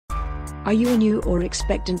Are you a new or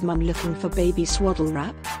expectant mum looking for baby swaddle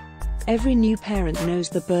wrap? Every new parent knows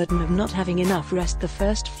the burden of not having enough rest the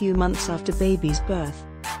first few months after baby's birth.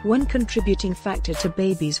 One contributing factor to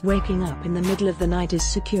babies waking up in the middle of the night is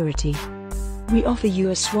security. We offer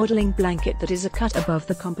you a swaddling blanket that is a cut above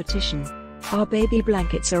the competition. Our baby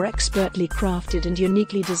blankets are expertly crafted and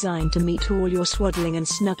uniquely designed to meet all your swaddling and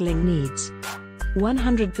snuggling needs.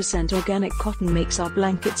 100% organic cotton makes our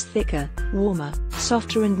blankets thicker, warmer,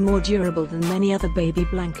 softer and more durable than many other baby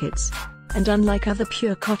blankets. And unlike other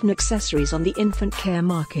pure cotton accessories on the infant care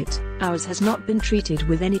market, ours has not been treated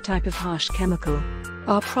with any type of harsh chemical.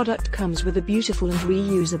 Our product comes with a beautiful and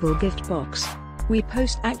reusable gift box. We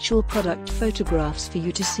post actual product photographs for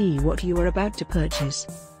you to see what you are about to purchase.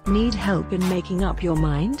 Need help in making up your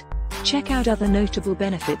mind? Check out other notable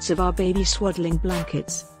benefits of our baby swaddling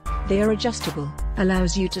blankets. They are adjustable,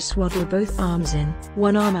 allows you to swaddle both arms in,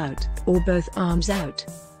 one arm out, or both arms out.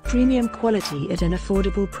 Premium quality at an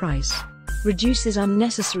affordable price. Reduces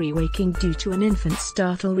unnecessary waking due to an infant's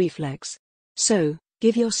startle reflex. So,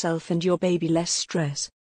 give yourself and your baby less stress.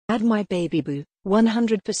 Add My Baby Boo,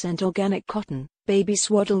 100% organic cotton, baby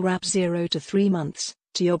swaddle wrap 0 to 3 months,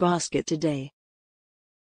 to your basket today.